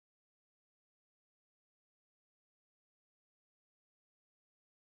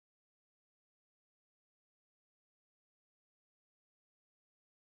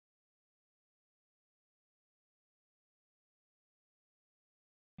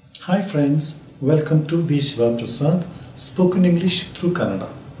Hi friends, welcome to Siva Prasad Spoken English through Kannada.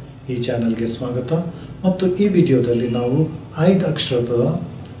 ಈ ಚಾನೆಲ್ಗೆ ಸ್ವಾಗತ ಮತ್ತು ಈ ವಿಡಿಯೋದಲ್ಲಿ ನಾವು 5 ಅಕ್ಷರದ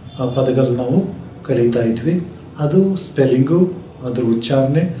ಪದಗಳನ್ನು ನಾವು ಕಲಿತಾ ಇದ್ವಿ. ಅದು ಸ್ಪೆಲ್ಲಿಂಗು, ಅದರ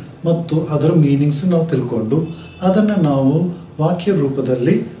ಉಚ್ಚಾರಣೆ ಮತ್ತು ಅದರ ಮೀನಿಂಗ್ಸ್ ನಾವು ತಿಳ್ಕೊಂಡು ಅದನ್ನು ನಾವು ವಾಕ್ಯ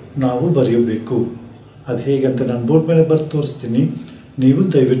ರೂಪದಲ್ಲಿ ನಾವು ಬರೆಯಬೇಕು. ಅದು ಹೇಗಂತ ನಾನು ಬೋರ್ಡ್ ಮೇಲೆ ಬರೆದು ತೋರಿಸ್ತೀನಿ. ನೀವು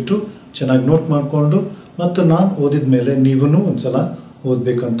ದಯವಿಟ್ಟು ಚೆನ್ನಾಗಿ ನೋಟ್ ಮಾಡಿಕೊಂಡು ಮತ್ತು ನಾನು ಓದಿದ ಮೇಲೆ ನೀವೂ ಒಂದ್ಸಲ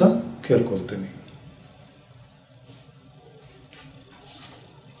ಓದಬೇಕಂತ ಕೇಳ್ಕೊಳ್ತೀನಿ.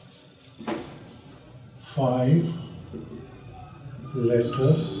 Five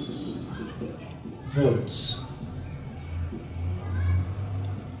letter words.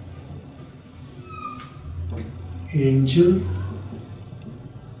 Angel,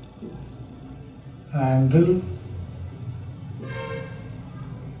 angle,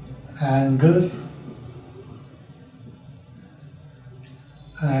 anger,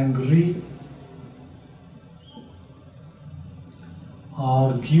 angry,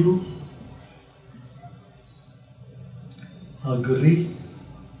 argue, agree,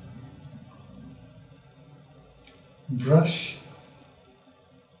 brush,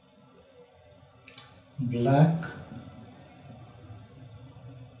 black,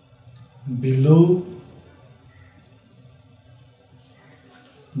 below,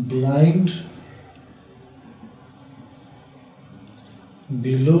 blind,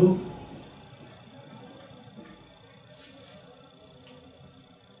 below,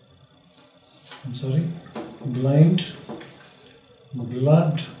 blind,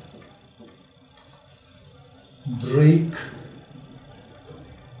 blood, break,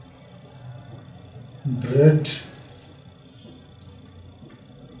 bread,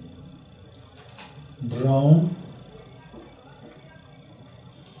 brown,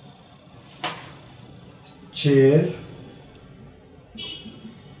 chair,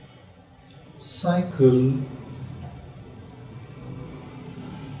 cycle,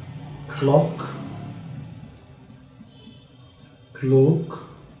 clock, cloak,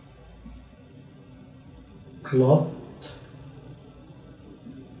 cloth,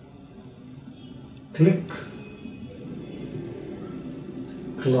 click,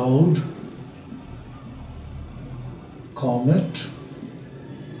 cloud, comet,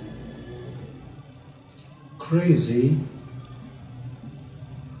 crazy,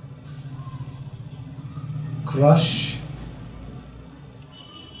 crush,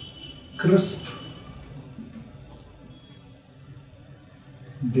 crisp,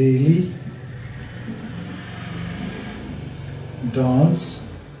 daily, dance,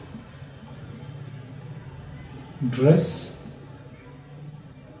 dress,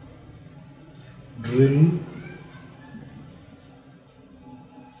 drill,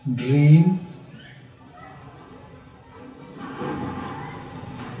 dream,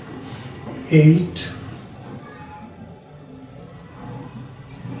 eight,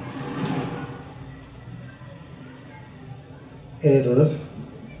 error,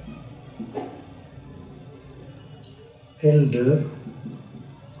 elder,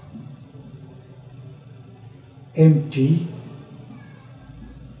 empty,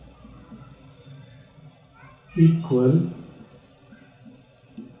 equal,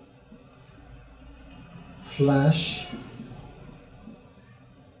 flash,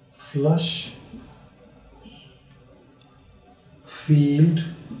 flush, field,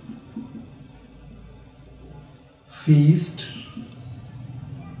 feast,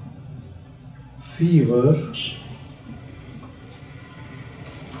 fever,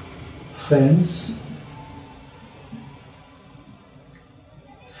 fence,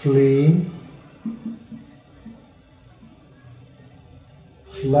 flame,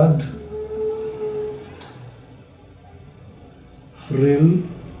 flood, frill,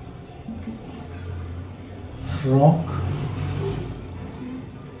 frock,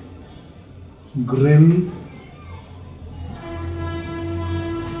 grill,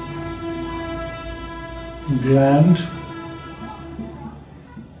 gland,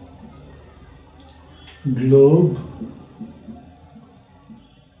 globe,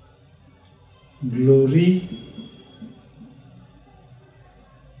 glory,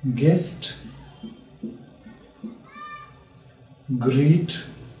 guest, greet,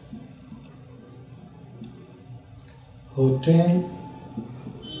 hotel,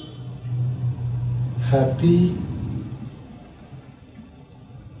 happy,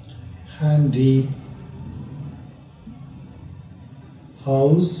 handy,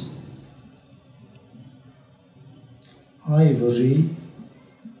 house, ivory,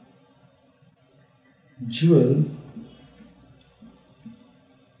 jewel,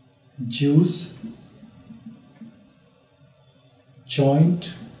 juice, joint,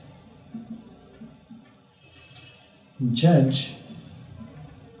 judge,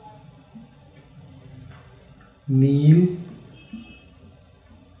 kneel,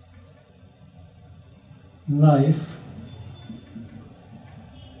 knife,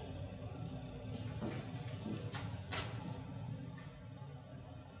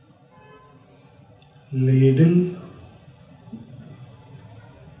 ladle,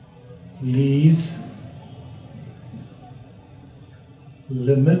 lease,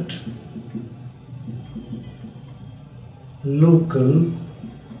 limit, local,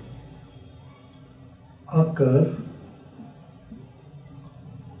 occur,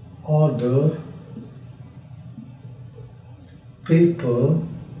 order, paper,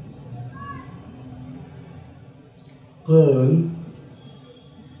 pearl,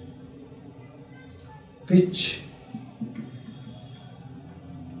 pitch,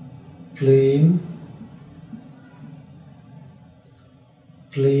 plane,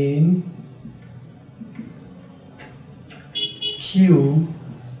 plane, queue,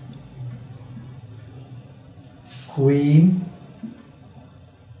 queen,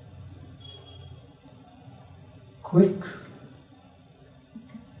 quick,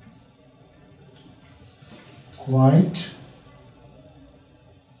 quite,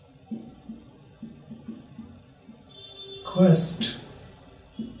 quest,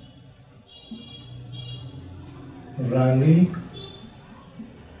 rally,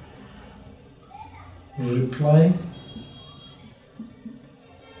 reply,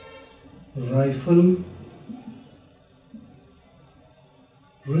 rifle,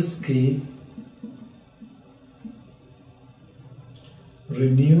 risky,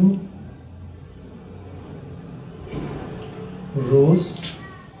 renew, roast,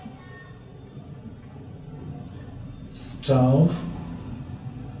 stove,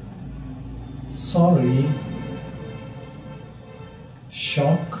 sorry,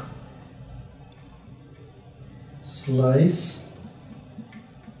 shock, slice,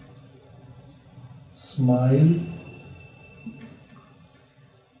 smile,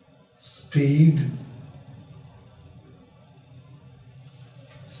 speed,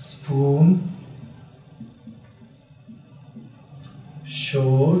 spoon,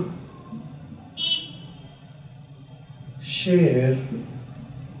 shore, share,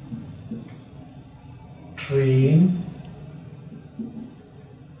 train,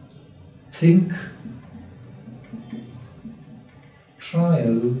 think,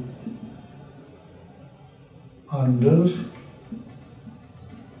 trial, under,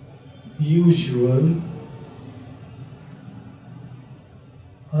 usual,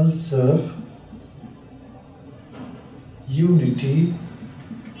 ulcer, unity,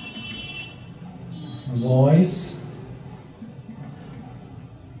 voice,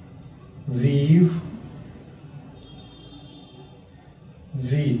 weave,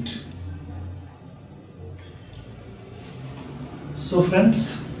 wheat. So friends,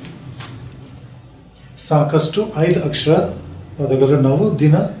 ಸಾಕಷ್ಟು 5 ಅಕ್ಷರ ಪದಗಳು ನಾವು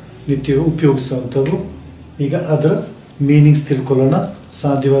ದಿನನಿತ್ಯ ಉಪಯೋಗಿಸುವಂಥವು. ಈಗ ಅದರ meanings ತಿಳ್ಕೊಳ್ಳೋಣ.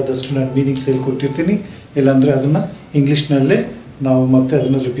 ಸಾಧ್ಯವಾದಷ್ಟು ನಾನು meanings ಹೇಳ್ಕೊಟ್ಟಿರ್ತೀನಿ, ಇಲ್ಲಾಂದರೆ ಅದನ್ನು ಇಂಗ್ಲೀಷ್ನಲ್ಲೇ ನಾವು ಮತ್ತೆ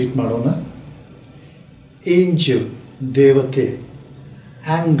ಅದನ್ನು ರಿಪೀಟ್ ಮಾಡೋಣ. ಏಂಜಲ್ ದೇವತೆ,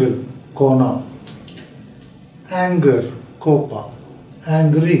 ಆ್ಯಂಗಲ್ ಕೋನ, ಆ್ಯಂಗರ್ ಕೋಪ,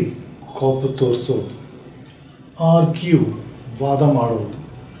 ಆ್ಯಂಗ್ರಿ ಕೋಪ ತೋರಿಸೋದು, ಆರ್ಗ್ಯೂ ವಾದ ಮಾಡೋದು,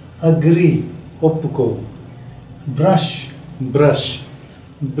 ಅಗ್ರಿ ಒಪ್ಪುಕೋ, ಬ್ರಷ್ ಬ್ರಷ್,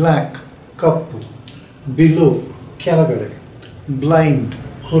 ಬ್ಲ್ಯಾಕ್ ಕಪ್ಪು, ಬಿಲೋ ಕೆಳಗಡೆ, ಬ್ಲೈಂಡ್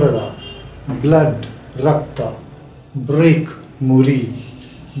ಕುರಡ, ಬ್ಲಡ್ ರಕ್ತ, ಬ್ರೇಕ್ ಮುರಿ,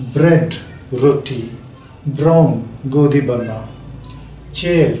 ಬ್ರೆಡ್ ರೊಟ್ಟಿ, ಬ್ರೌನ್ ಗೋಧಿ ಬಣ್ಣ,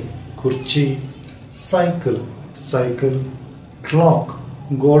 ಚೇರ್ ಕುರ್ಚಿ, ಸೈಕಲ್ ಸೈಕಲ್, ಕ್ಲಾಕ್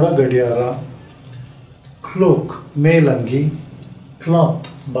ಗೋಡ ಗಡಿಯಾರ, ಕ್ಲೋಕ್ ಮೇಲಂಗಿ, ಕ್ಲಾತ್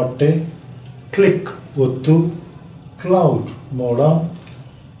ಬಟ್ಟೆ, ಕ್ಲಿಕ್ ಒತ್ತು, ಕ್ಲೌಡ್ ಮೋಡ,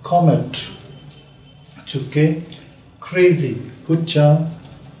 ಕಾಮೆಟ್ ಚುಕ್ಕೆ, ಕ್ರೇಜಿ ಹುಚ್ಚ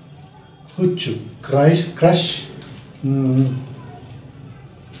ಹುಚ್ಚು, ಕ್ರಶ್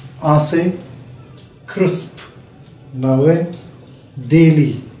ಆಸೆ, ಕ್ರಿಸ್ಪ್ ನವೆ,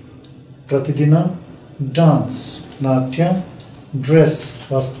 ಡೇಲಿ ಪ್ರತಿದಿನ, ಡಾನ್ಸ್ ನಾಟ್ಯ, ಡ್ರೆಸ್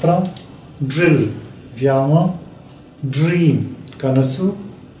ವಸ್ತ್ರ, ಡ್ರಿಲ್ ವ್ಯಾಯಾಮ, ಡ್ರೀಮ್ ಕನಸು,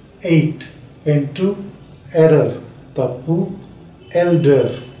 8 ಎರರ್ ತಪ್ಪು,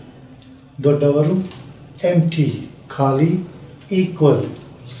 ಎಲ್ಡರ್ ದೊಡ್ಡವರು, ಎಂಟಿ ಖಾಲಿ, ಈಕ್ವಲ್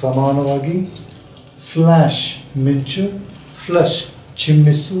ಸಮಾನವಾಗಿ, ಫ್ಲ್ಯಾಶ್ ಮಿಂಚು, ಫ್ಲಶ್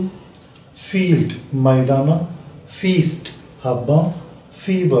ಚಿಮ್ಮಿಸು, ಫೀಲ್ಡ್ ಮೈದಾನ, ಫೀಸ್ಟ್ ಹಬ್ಬ,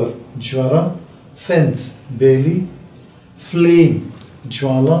 ಫೀವರ್ ಜ್ವರ, ಫೆನ್ಸ್ ಬೇಲಿ, ಫ್ಲೇಮ್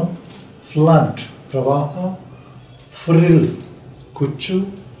ಜ್ವಾಲ, ಫ್ಲಡ್ ಪ್ರವಾಹ, ಫ್ರಿಲ್ ಕುಚ್ಚು,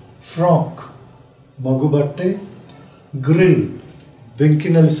 ಫ್ರಾಕ್ ಮಗುಬಟ್ಟೆ, ಗ್ರಿಲ್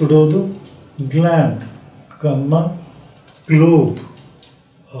ಬೆಂಕಿನಲ್ಲಿ ಸುಡೋದು, ಗ್ಲ್ಯಾಂಡ್ ಕಮ್ಮ, ಗ್ಲೋಬ್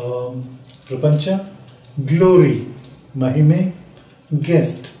ಪ್ರಪಂಚ, ಗ್ಲೋರಿ ಮಹಿಮೆ,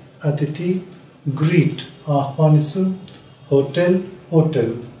 ಗೆಸ್ಟ್ ಅತಿಥಿ, ಗ್ರೀಟ್ ಆಹ್ವಾನಿಸು, ಹೋಟೆಲ್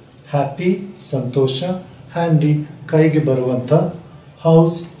ಹೋಟೆಲ್, ಹ್ಯಾಪಿ ಸಂತೋಷ, ಹ್ಯಾಂಡಿ ಕೈಗೆ ಬರುವಂಥ,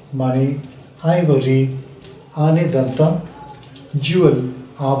 ಹೌಸ್ ಮನೆ, ಐವರಿ ಆನೆ ದಂತ, ಜ್ಯುವೆಲ್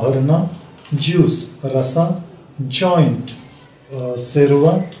ಆಭರಣ, ಜ್ಯೂಸ್ ರಸ, ಜಾಯಿಂಟ್ ಸೇರುವ,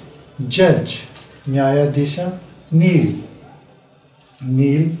 ಜಡ್ಜ್ ನ್ಯಾಯಾಧೀಶ, ನೀಲ್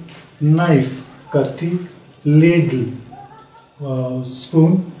ನೈಫ್ ಕತ್ತಿ, ಲೇಡಲ್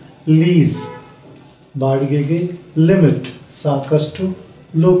ಸ್ಪೂನ್, ಲೀಸ್ ಬಾಡಿಗೆಗೆ, ಲಿಮಿಟ್ ಸಾಕಷ್ಟು,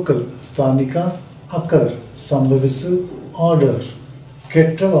 ಲೋಕಲ್ ಸ್ಥಾನಿಕ, ಅಕರ್ ಸಂಭವಿಸು, ಆರ್ಡರ್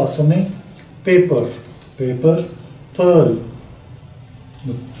ಕೆಟ್ಟ ವಾಸನೆ, ಪೇಪರ್ ಪರ್ಲ್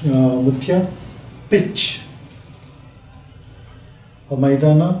ಮುಖ್ಯ, ಪಿಚ್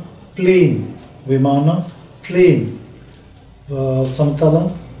ಮೈದಾನ, ಪ್ಲೇನ್ ವಿಮಾನ, ಪ್ಲೇನ್ ಸಮತಲ,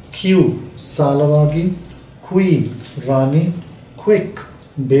 ಕ್ಯೂ ಸಾಲವಾಗಿ, ಕ್ವೀನ್ ರಾಣಿ, ಕ್ವಿಕ್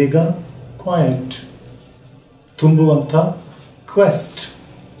ಬೇಗ, ಕ್ವೈಟ್ ತುಂಬುವಂಥ, ಕ್ವೆಸ್ಟ್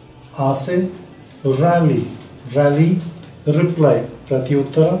ಆಸೆ, ರ್ಯಾಲಿ ರಿಪ್ಲೈ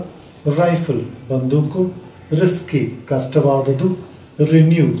ಪ್ರತ್ಯುತ್ತರ, ರೈಫಲ್ ಬಂದೂಕು, ರಿಸ್ಕಿ ಕಷ್ಟವಾದದು,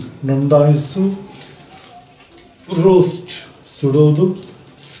 ರಿನ್ಯೂ ನೋಂದಾಯಿಸು, ರೋಸ್ಟ್ ಸುಡೋದು,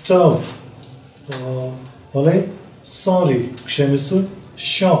 ಸ್ಟವ್ ಒಲೆ, ಸಾರಿ ಕ್ಷಮಿಸು,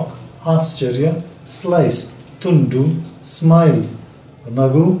 ಶಾಕ್ ಆಶ್ಚರ್ಯ, ಸ್ಲೈಸ್ ತುಂಡು, ಸ್ಮೈಲ್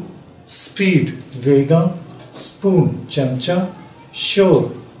ನಗು, ಸ್ಪೀಡ್ ವೇಗ, ಸ್ಪೂನ್ ಚಮಚ, ಶೋರ್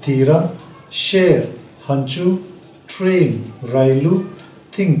ತೀರ, ಶೇರ್ ಹಂಚು, ಟ್ರೈನ್ ರೈಲು,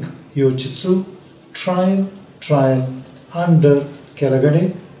 ಥಿಂಕ್ ಯೋಚಿಸು, ಟ್ರಯಲ್ ಅಂಡರ್ ಕೆಳಗಡೆ,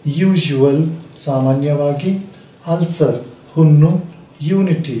 ಯೂಶುವಲ್ ಸಾಮಾನ್ಯವಾಗಿ, ಅಲ್ಸರ್ ಹುಣ್ಣು,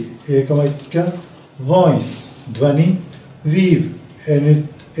 ಯೂನಿಟಿ ಏಕಮೈಕ್ಯ, ವಾಯ್ಸ್ ಧ್ವನಿ, ವೀವ್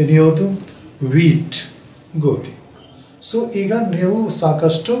ಎನೆಯೋದು, ವೀಟ್ ಗೋಧಿ. ಸೊ ಈಗ ನೀವು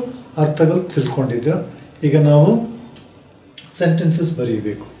ಸಾಕಷ್ಟು ಅರ್ಥಗಳು ತಿಳ್ಕೊಂಡಿದ್ದೀರ. ಈಗ ನಾವು ಸೆಂಟೆನ್ಸಸ್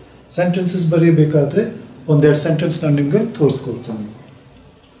ಬರೀಬೇಕು. ಸೆಂಟೆನ್ಸಸ್ ಬರೀಬೇಕಾದ್ರೆ ಒಂದೆರಡು ಸೆಂಟೆನ್ಸ್ ನಾನು ನಿಮಗೆ ತೋರಿಸ್ಕೊಡ್ತೀನಿ.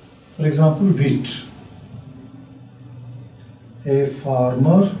 For example, wheat. A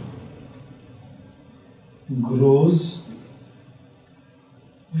farmer gross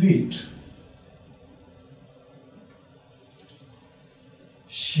wheat.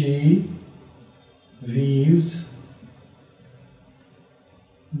 She weaves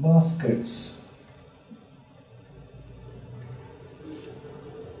baskets.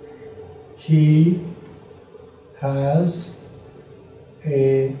 He has a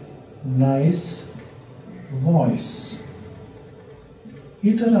nice voice.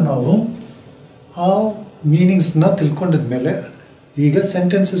 ಈ ಥರ ನಾವು ಆ ಮೀನಿಂಗ್ಸ್ನ ತಿಳ್ಕೊಂಡಿದ್ಮೇಲೆ ಈಗ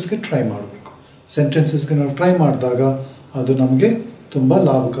ಸೆಂಟೆನ್ಸಸ್ಗೆ ಟ್ರೈ ಮಾಡಬೇಕು. ಸೆಂಟೆನ್ಸಸ್ಗೆ ನಾವು ಟ್ರೈ ಮಾಡಿದಾಗ ಅದು ನಮಗೆ ತುಂಬ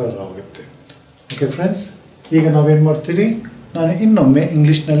ಲಾಭಕರವಾಗುತ್ತೆ. ಓಕೆ ಫ್ರೆಂಡ್ಸ್, ಈಗ ನಾವೇನು ಮಾಡ್ತೀವಿ, ನಾನು ಇನ್ನೊಮ್ಮೆ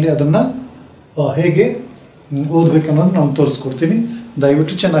ಇಂಗ್ಲೀಷ್ನಲ್ಲಿ ಅದನ್ನು ಹೇಗೆ ಓದಬೇಕನ್ನೋದು ನಾನು ತೋರಿಸ್ಕೊಡ್ತೀನಿ.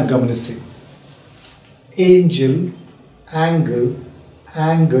 ದಯವಿಟ್ಟು ಚೆನ್ನಾಗಿ ಗಮನಿಸಿ. Angel, angle,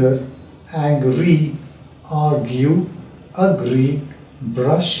 anger, angry, argue, agri,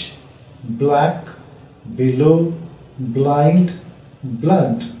 brush, black, below, blind,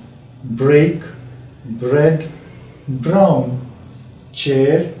 blood, break, bread, brown,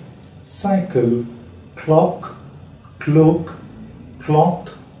 chair, cycle, clock, cloak,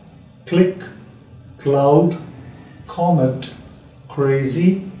 cloth, click, cloud, comet,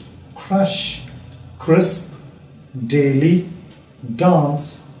 crazy, crush, crisp, daily, dance,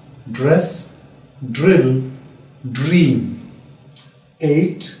 dress, drill, dream.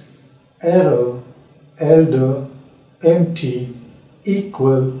 8. Error, elder, empty,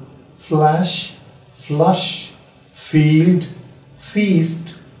 equal, flash, flush, field, feast,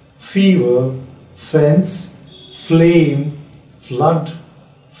 fever, fence, flame, flood,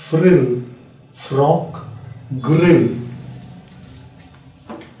 frill, frock, grill.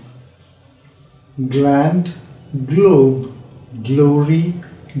 Gland, globe, glory,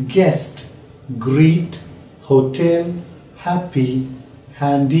 guest, greet, hotel, happy,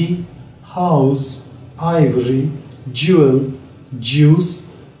 handy, house, ivory, jewel,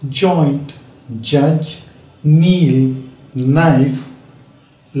 juice, joint, judge, kneel, knife,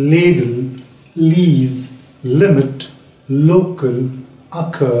 ladle, lease, limit, local,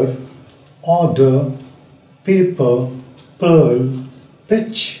 occur, order, paper, pearl,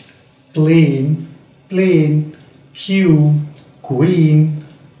 pitch, plane, queue, queen,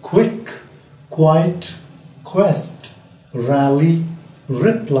 quick, quiet, quest, rally,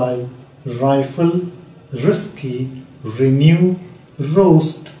 reply, rifle, risky, renew,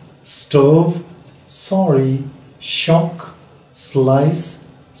 roast, stove, sorry, shock, slice,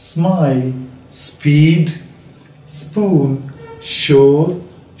 smile, speed, spoon, shore,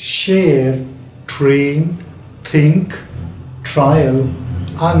 share, train, think, trial,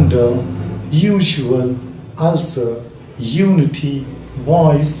 under, usual, ulcer, unity,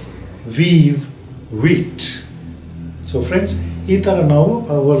 voice, weave, wheat. So friends, ಈ ಥರ ನಾವು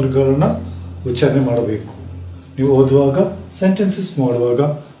ವರ್ಡ್ಗಳನ್ನ ಉಚ್ಚಾರಣೆ ಮಾಡಬೇಕು. ನೀವು ಓದುವಾಗ, sentences ಮಾಡುವಾಗ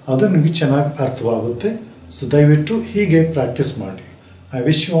ಅದು ನಿಮಗೆ ಚೆನ್ನಾಗಿ ಅರ್ಥವಾಗುತ್ತೆ. ಸೊ ದಯವಿಟ್ಟು ಹೀಗೆ ಪ್ರಾಕ್ಟೀಸ್ ಮಾಡಿ. I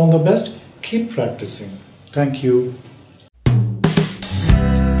wish you all the best. Keep practising. Thank you.